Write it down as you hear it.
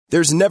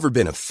There's never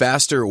been a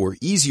faster or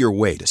easier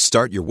way to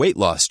start your weight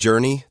loss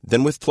journey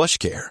than with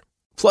PlushCare.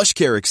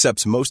 PlushCare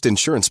accepts most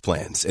insurance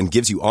plans and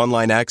gives you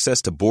online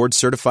access to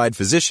board-certified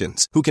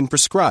physicians who can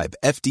prescribe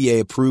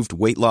FDA-approved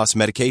weight loss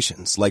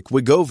medications like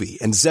Wegovy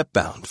and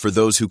Zepbound for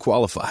those who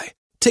qualify.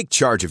 Take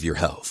charge of your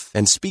health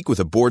and speak with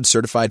a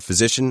board-certified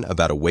physician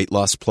about a weight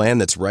loss plan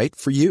that's right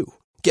for you.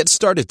 Get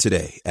started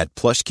today at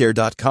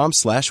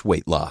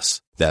plushcare.com/weight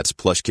loss. That's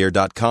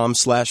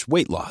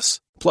plushcare.com/weight loss.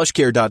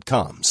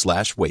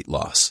 plushcare.com/weight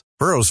loss.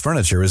 Burrow's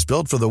furniture is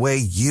built for the way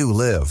you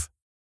live.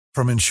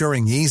 From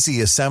ensuring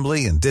easy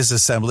assembly and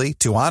disassembly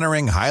to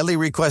honoring highly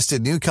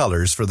requested new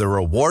colors for their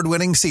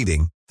award-winning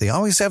seating, they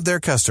always have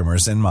their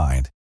customers in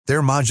mind.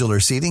 Their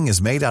modular seating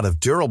is made out of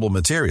durable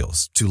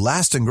materials to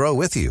last and grow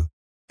with you.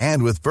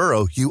 And with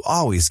Burrow, you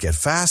always get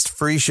fast,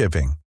 free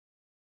shipping.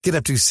 Get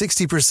up to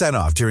 60%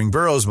 off during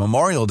Burrow's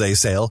Memorial Day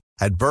sale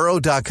at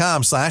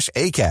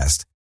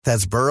burrow.com/ACAST.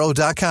 That's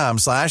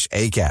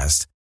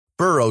burrow.com/ACAST.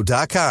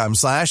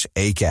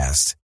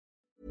 burrow.com/ACAST.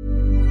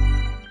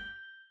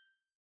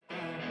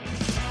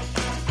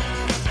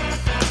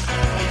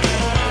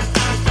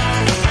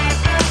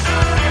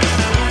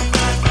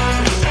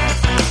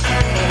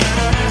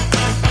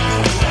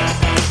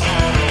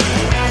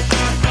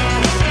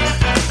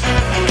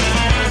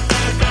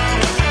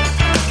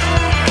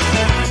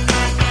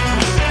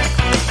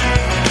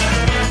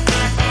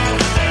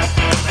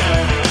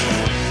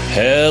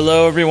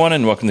 Hello, everyone,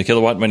 and welcome to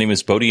Kilowatt. My name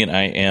is Bodie, and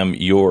I am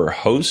your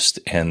host,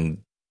 and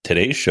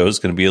today's show is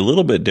going to be a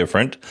little bit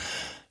different.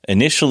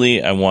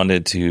 Initially, I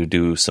wanted to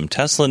do some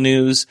Tesla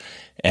news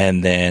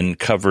and then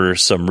cover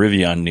some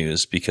Rivian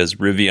news because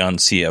Rivian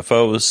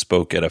CFO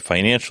spoke at a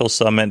financial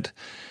summit,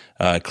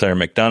 Claire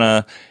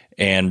McDonough,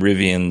 and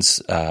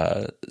Rivian's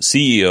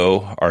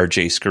CEO,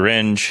 RJ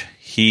Scaringe.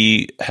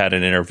 He had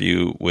an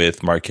interview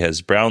with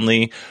Marques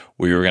Brownlee.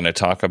 We were going to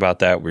talk about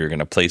that. We were going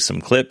to play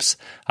some clips.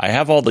 I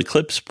have all the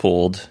clips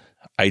pulled.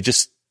 I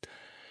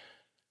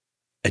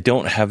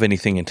don't have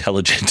anything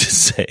intelligent to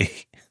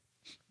say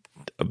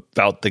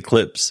about the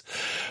clips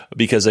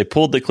because I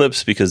pulled the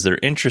clips because they're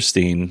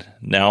interesting.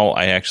 Now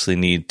I actually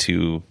need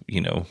to,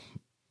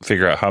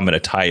 figure out how I'm going to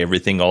tie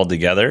everything all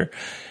together.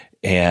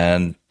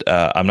 And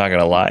I'm not going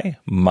to lie,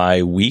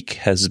 my week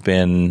has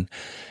been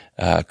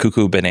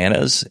cuckoo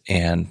bananas,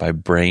 and my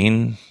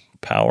brain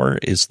power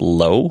is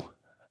low.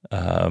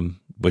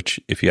 Which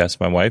if you ask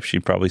my wife,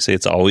 she'd probably say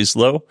it's always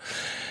low.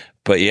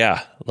 But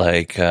yeah,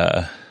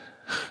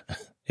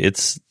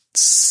 it's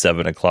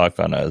 7:00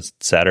 on a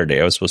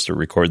Saturday. I was supposed to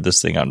record this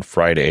thing on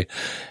Friday,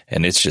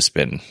 and it's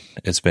been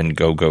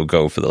go, go,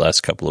 go for the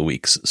last couple of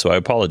weeks. So I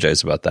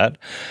apologize about that.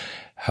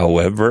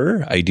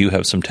 However, I do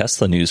have some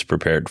Tesla news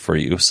prepared for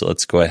you. So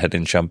let's go ahead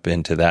and jump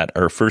into that.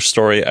 Our first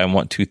story, I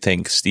want to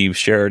thank Steve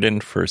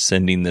Sheridan for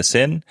sending this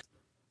in.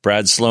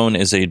 Brad Sloan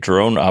is a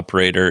drone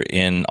operator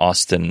in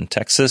Austin,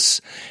 Texas,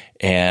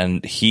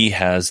 and he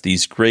has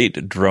these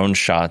great drone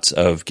shots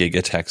of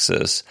Giga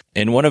Texas.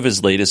 In one of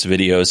his latest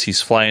videos, he's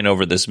flying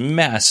over this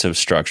massive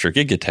structure.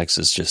 Giga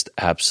Texas is just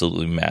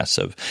absolutely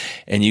massive.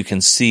 And you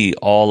can see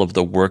all of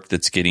the work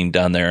that's getting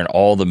done there and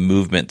all the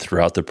movement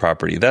throughout the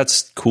property.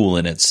 That's cool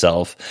in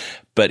itself.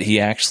 But he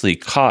actually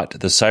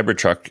caught the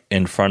Cybertruck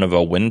in front of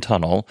a wind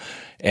tunnel.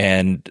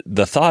 And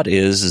the thought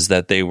is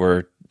that they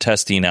were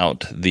testing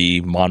out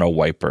the mono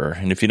wiper.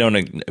 And if you don't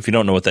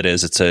know what that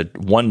is, it's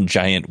one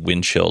giant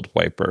windshield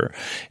wiper.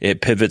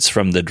 It pivots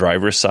from the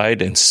driver's side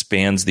and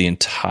spans the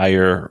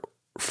entire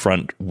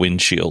front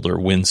windshield or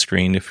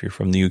windscreen if you're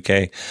from the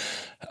UK.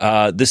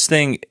 This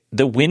thing,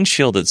 the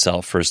windshield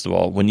itself, first of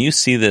all, when you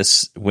see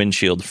this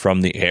windshield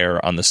from the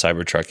air on the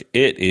Cybertruck,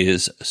 it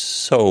is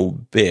so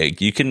big.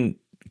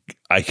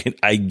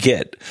 I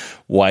get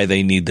why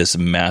they need this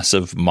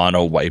massive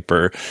mono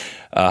wiper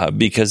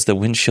because the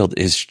windshield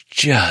is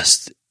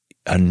just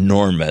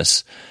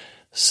enormous.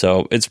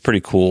 So it's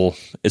pretty cool.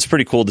 It's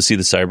pretty cool to see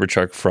the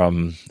Cybertruck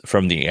from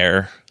the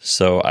air.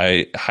 So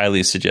I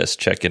highly suggest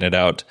checking it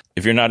out.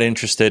 If you're not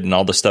interested in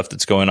all the stuff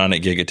that's going on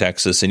at Giga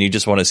Texas and you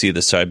just want to see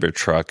the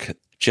Cybertruck,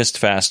 just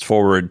fast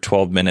forward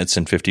 12 minutes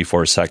and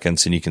 54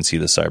 seconds and you can see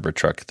the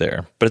Cybertruck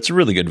there. But it's a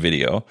really good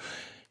video.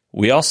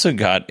 We also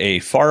got a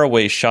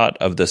faraway shot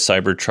of the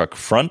Cybertruck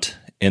front.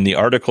 In the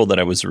article that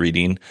I was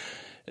reading,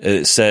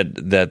 it said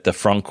that the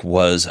frunk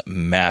was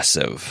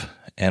massive.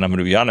 And I'm going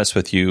to be honest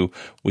with you,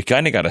 we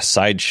kind of got a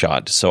side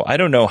shot. So I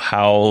don't know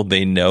how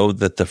they know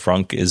that the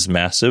frunk is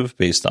massive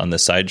based on the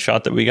side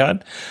shot that we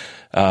got.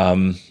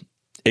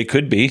 It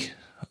could be.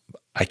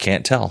 I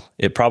can't tell.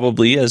 It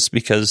probably is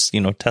because,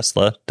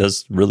 Tesla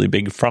does really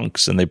big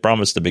frunks and they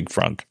promised a big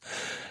frunk.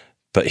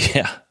 But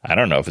yeah, I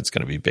don't know if it's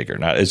going to be big or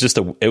not. It's just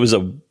it was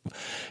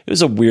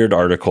a weird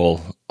article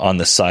on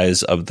the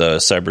size of the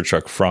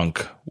Cybertruck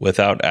frunk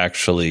without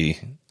actually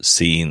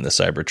seeing the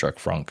Cybertruck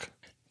frunk.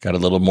 Got a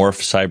little more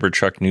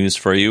Cybertruck news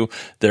for you.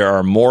 There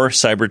are more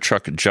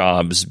Cybertruck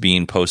jobs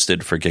being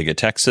posted for Giga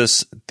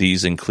Texas.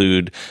 These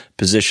include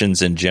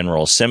positions in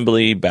general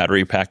assembly,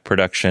 battery pack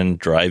production,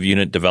 drive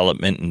unit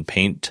development, and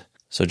paint.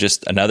 So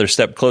just another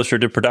step closer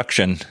to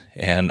production,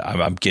 and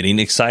I'm getting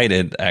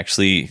excited.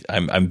 Actually,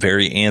 I'm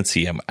very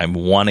antsy. I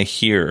want to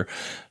hear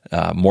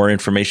more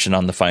information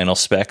on the final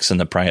specs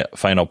and the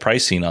final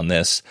pricing on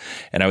this.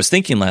 And I was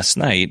thinking last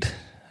night,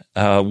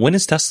 when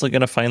is Tesla going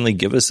to finally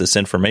give us this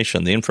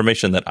information, the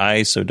information that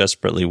I so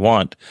desperately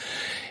want?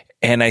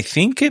 And I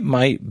think it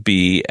might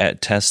be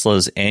at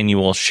Tesla's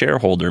annual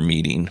shareholder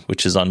meeting,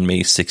 which is on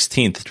May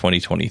 16th,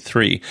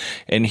 2023.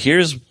 And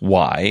here's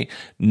why.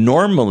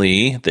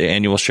 Normally, the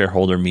annual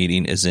shareholder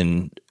meeting is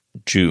in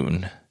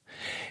June.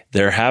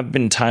 There have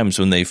been times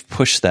when they've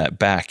pushed that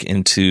back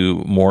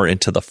more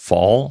into the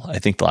fall. I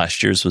think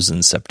last year's was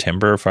in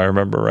September, if I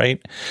remember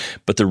right.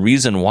 But the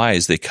reason why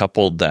is they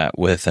coupled that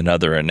with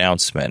another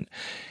announcement.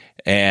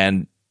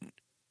 And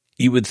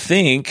you would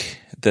think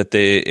that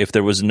if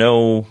there was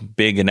no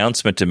big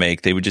announcement to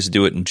make, they would just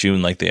do it in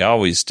June like they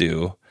always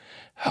do.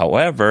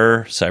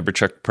 However,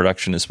 Cybertruck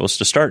production is supposed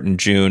to start in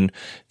June.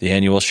 The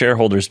annual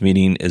shareholders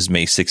meeting is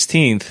May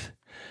 16th.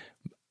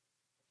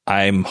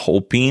 I'm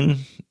hoping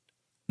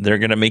they're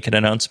going to make an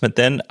announcement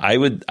then. I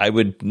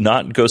would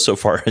not go so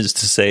far as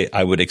to say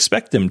I would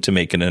expect them to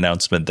make an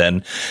announcement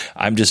then.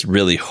 I'm just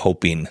really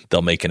hoping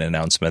they'll make an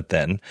announcement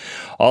then.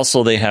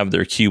 Also, they have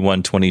their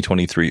Q1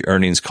 2023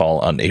 earnings call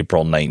on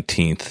April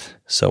 19th.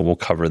 So we'll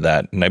cover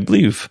that. And I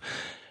believe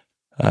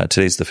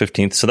today's the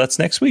 15th. So that's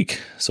next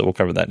week. So we'll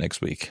cover that next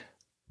week.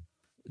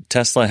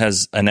 Tesla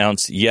has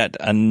announced yet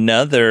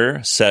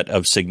another set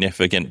of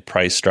significant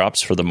price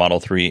drops for the Model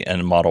 3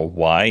 and Model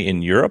Y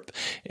in Europe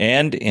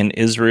and in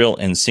Israel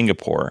and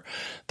Singapore.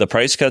 The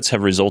price cuts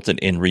have resulted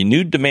in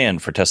renewed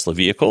demand for Tesla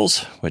vehicles,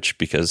 which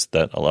because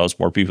that allows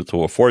more people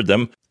to afford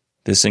them.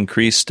 This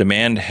increased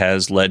demand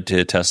has led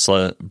to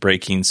Tesla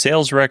breaking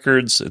sales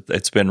records.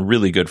 It's been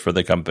really good for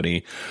the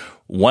company.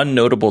 One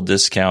notable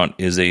discount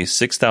is a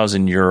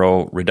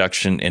 €6,000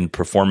 reduction in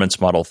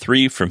Performance Model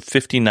 3 from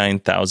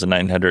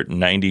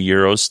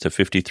 €59,990 to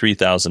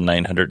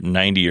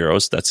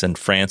 €53,990. That's in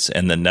France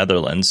and the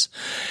Netherlands.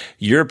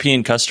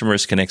 European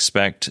customers can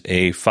expect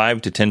a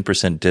 5 to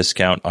 10%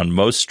 discount on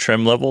most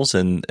trim levels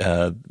in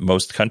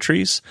most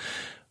countries,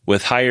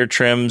 with higher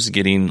trims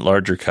getting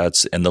larger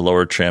cuts and the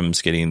lower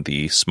trims getting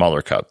the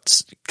smaller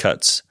cuts.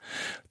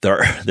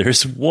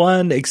 There's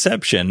one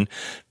exception.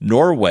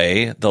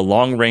 Norway, the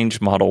long-range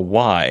Model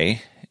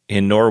Y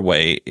in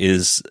Norway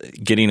is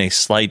getting a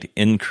slight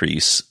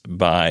increase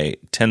by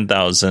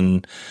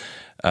 10,000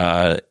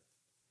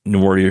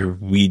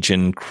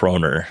 Norwegian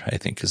kroner, I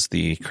think is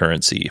the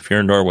currency. If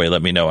you're in Norway,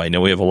 let me know. I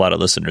know we have a lot of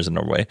listeners in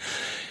Norway,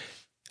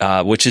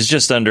 which is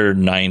just under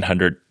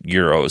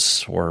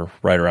 €900 or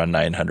right around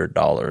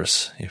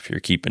 $900 if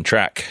you're keeping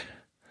track.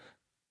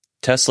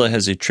 Tesla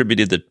has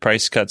attributed the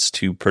price cuts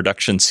to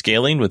production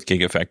scaling with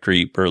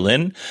Gigafactory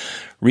Berlin,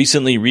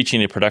 recently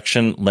reaching a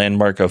production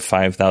landmark of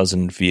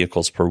 5,000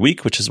 vehicles per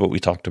week, which is what we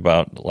talked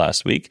about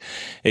last week,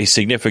 a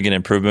significant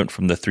improvement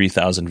from the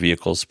 3,000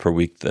 vehicles per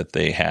week that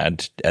they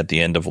had at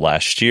the end of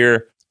last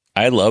year.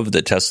 I love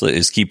that Tesla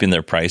is keeping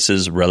their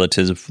prices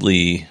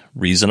relatively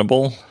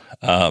reasonable.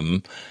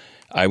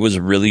 I was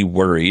really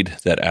worried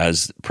that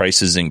as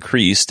prices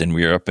increased and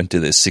we were up into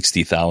the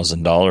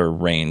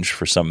 $60,000 range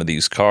for some of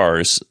these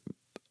cars,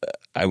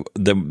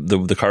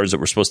 the cars that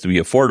were supposed to be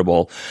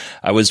affordable,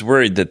 I was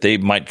worried that they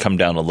might come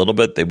down a little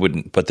bit. They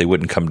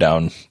wouldn't come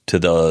down to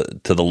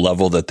the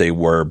level that they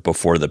were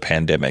before the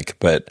pandemic.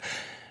 But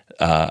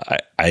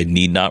I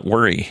need not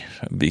worry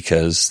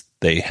because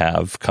they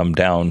have come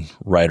down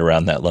right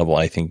around that level.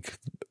 I think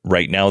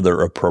right now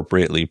they're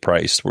appropriately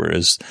priced,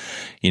 whereas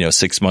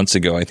 6 months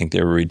ago I think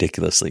they were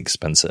ridiculously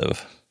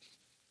expensive.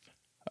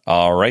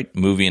 All right,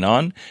 moving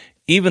on.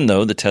 Even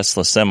though the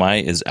Tesla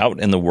Semi is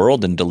out in the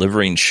world and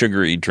delivering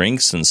sugary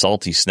drinks and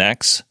salty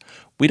snacks,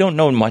 we don't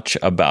know much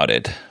about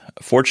it.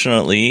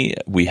 Fortunately,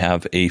 we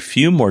have a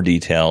few more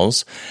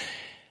details.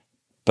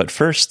 But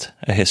first,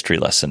 a history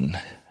lesson.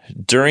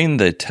 During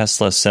the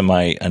Tesla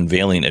Semi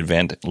unveiling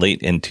event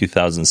late in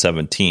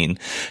 2017,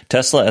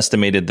 Tesla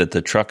estimated that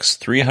the truck's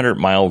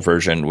 300-mile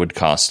version would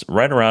cost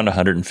right around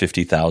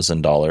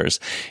 $150,000,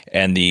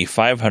 and the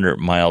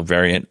 500-mile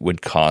variant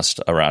would cost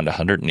around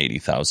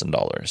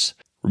 $180,000.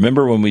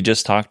 Remember when we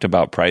just talked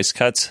about price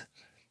cuts?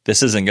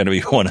 This isn't going to be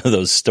one of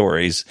those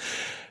stories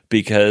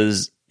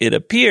because it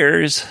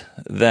appears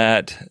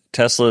that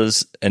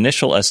Tesla's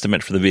initial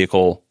estimate for the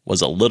vehicle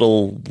was a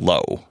little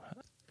low.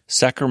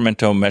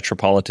 Sacramento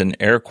Metropolitan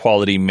Air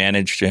Quality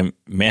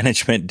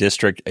Management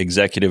District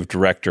Executive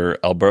Director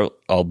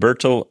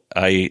Alberto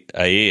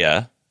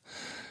Ayala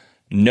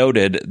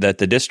noted that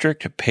the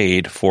district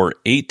paid for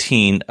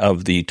 18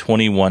 of the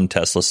 21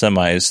 Tesla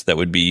semis that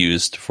would be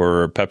used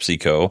for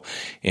PepsiCo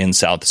in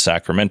South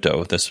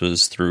Sacramento. This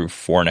was through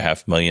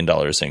 $4.5 million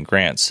in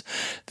grants.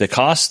 The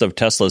cost of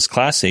Tesla's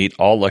Class 8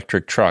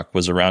 all-electric truck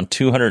was around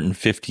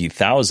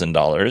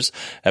 $250,000,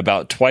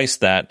 about twice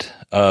that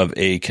of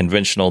a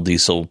conventional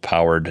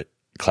diesel-powered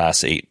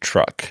Class 8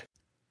 truck.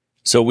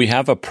 So we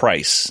have a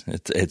price.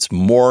 It's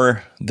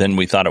more than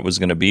we thought it was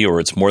going to be, or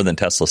it's more than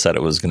Tesla said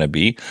it was going to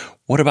be.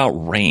 What about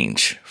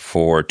range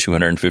for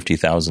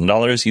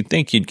 $250,000? You'd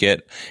think you'd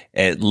get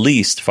at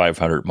least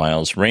 500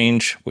 miles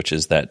range, which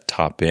is that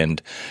top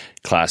end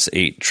Class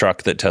 8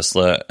 truck that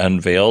Tesla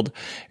unveiled.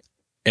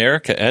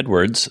 Erica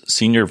Edwards,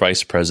 Senior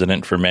Vice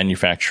President for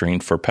Manufacturing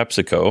for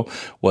PepsiCo,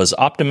 was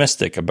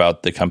optimistic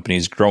about the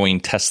company's growing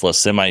Tesla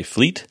semi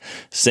fleet,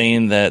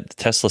 saying that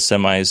Tesla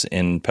semis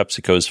in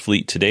PepsiCo's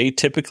fleet today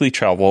typically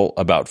travel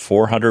about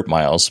 400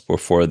 miles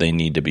before they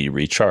need to be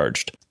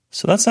recharged.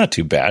 So that's not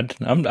too bad.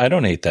 I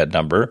don't hate that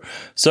number.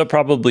 So it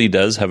probably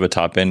does have a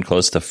top end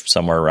close to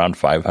somewhere around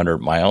 500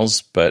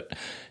 miles, but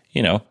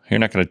you know,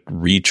 you're not going to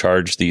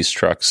recharge these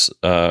trucks,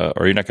 or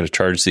you're not going to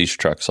charge these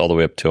trucks all the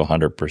way up to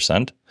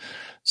 100%.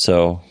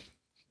 So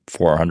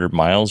 400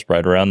 miles,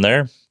 right around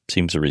there,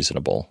 seems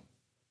reasonable.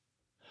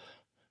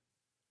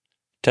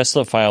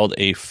 Tesla filed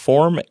a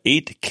Form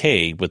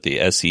 8K with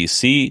the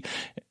SEC,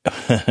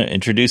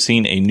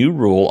 introducing a new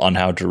rule on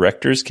how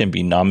directors can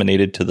be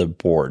nominated to the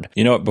board.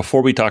 You know what,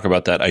 before we talk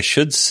about that, I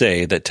should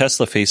say that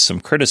Tesla faced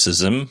some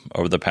criticism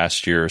over the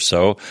past year or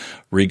so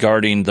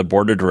regarding the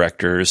board of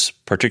directors,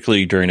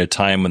 particularly during a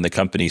time when the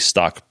company's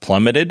stock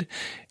plummeted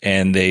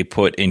and they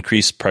put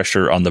increased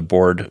pressure on the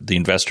board. The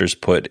investors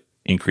put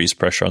increased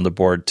pressure on the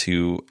board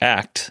to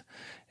act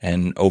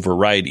and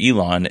override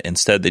Elon.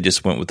 Instead, they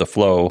just went with the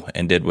flow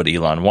and did what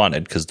Elon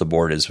wanted because the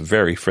board is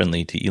very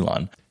friendly to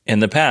Elon.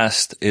 In the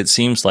past, it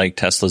seems like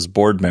Tesla's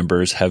board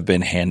members have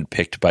been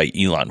handpicked by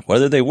Elon.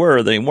 Whether they were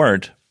or they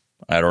weren't,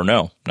 I don't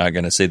know. I'm not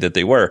going to say that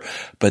they were,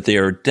 but they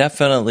are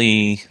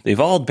definitely,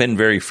 they've all been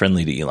very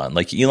friendly to Elon.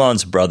 Like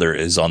Elon's brother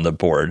is on the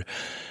board.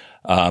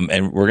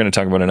 And we're going to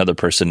talk about another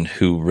person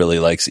who really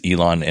likes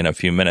Elon in a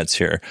few minutes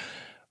here.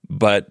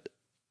 But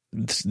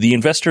the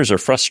investors are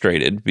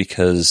frustrated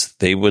because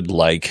they would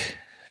like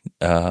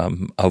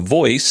a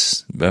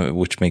voice,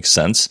 which makes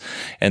sense,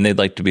 and they'd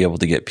like to be able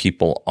to get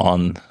people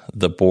on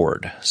the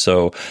board.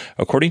 So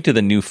according to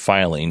the new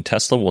filing,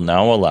 Tesla will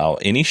now allow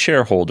any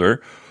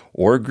shareholder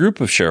or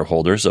group of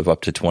shareholders of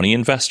up to 20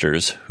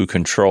 investors who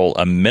control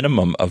a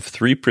minimum of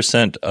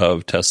 3%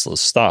 of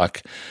Tesla's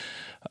stock,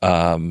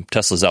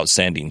 Tesla's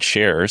outstanding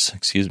shares,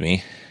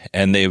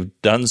 and they've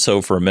done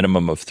so for a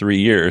minimum of 3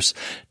 years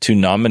to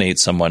nominate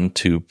someone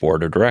to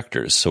board of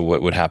directors. So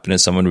what would happen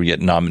is someone would get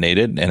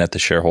nominated, and at the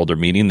shareholder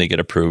meeting, they get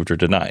approved or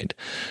denied.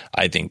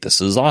 I think this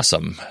is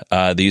awesome.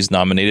 These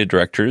nominated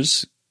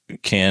directors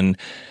can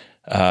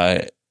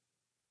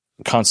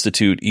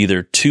constitute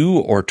either 2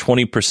 or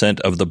 20%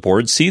 of the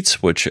board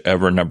seats,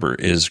 whichever number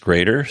is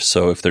greater.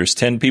 So if there's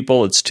 10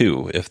 people, it's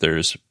 2. If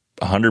there's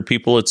 100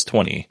 people, it's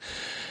 20.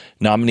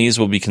 Nominees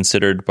will be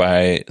considered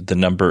by the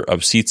number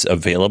of seats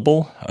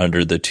available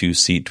under the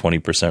 2-seat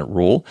 20%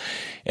 rule.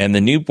 And the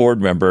new board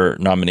member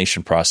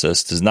nomination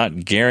process does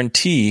not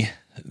guarantee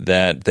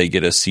that they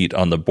get a seat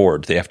on the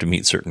board. They have to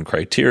meet certain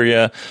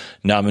criteria.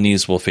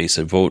 Nominees will face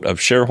a vote of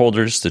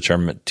shareholders to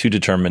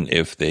determine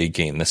if they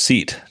gain the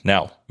seat.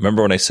 Now,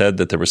 remember when I said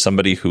that there was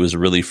somebody who was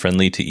really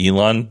friendly to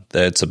Elon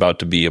that's about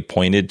to be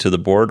appointed to the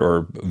board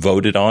or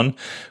voted on,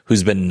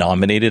 who's been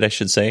nominated, I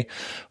should say?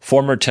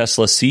 Former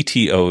Tesla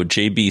CTO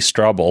J.B.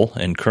 Straubel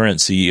and current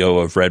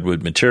CEO of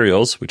Redwood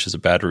Materials, which is a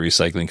battery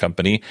recycling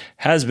company,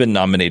 has been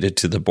nominated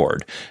to the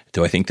board.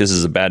 Do I think this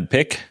is a bad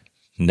pick?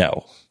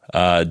 No.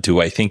 Do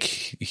I think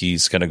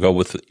he's going to go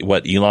with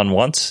what Elon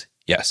wants?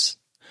 Yes.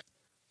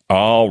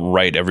 All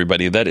right,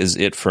 everybody. That is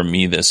it for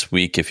me this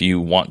week. If you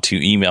want to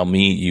email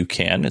me, you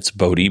can. It's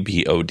Bodie,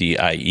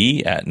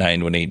 BODIE, at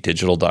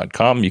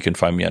 918digital.com. You can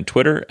find me on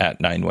Twitter at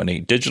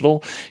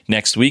 918digital.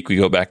 Next week, we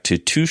go back to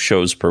 2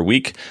 shows per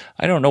week.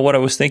 I don't know what I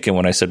was thinking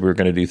when I said we were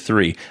going to do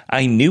 3.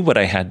 I knew what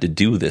I had to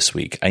do this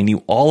week. I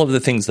knew all of the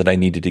things that I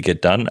needed to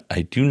get done.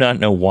 I do not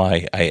know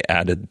why I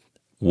added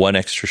 1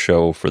 extra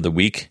show for the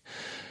week.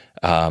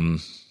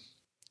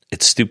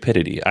 It's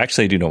stupidity.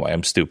 Actually, I do know why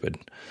I'm stupid.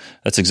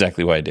 That's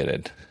exactly why I did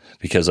it.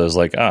 Because I was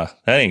like, that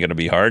ain't going to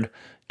be hard.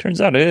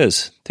 Turns out it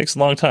is. It takes a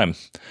long time.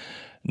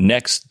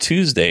 Next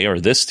Tuesday,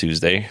 or this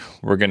Tuesday,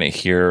 we're going to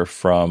hear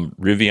from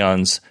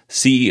Rivion's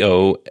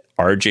CEO,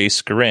 RJ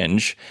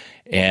Scaringe,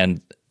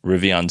 and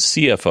Rivion's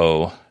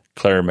CFO,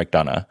 Claire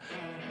McDonough.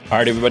 All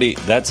right, everybody,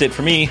 that's it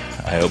for me.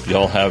 I hope you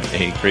all have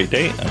a great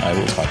day, and I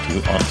will talk to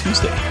you on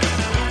Tuesday.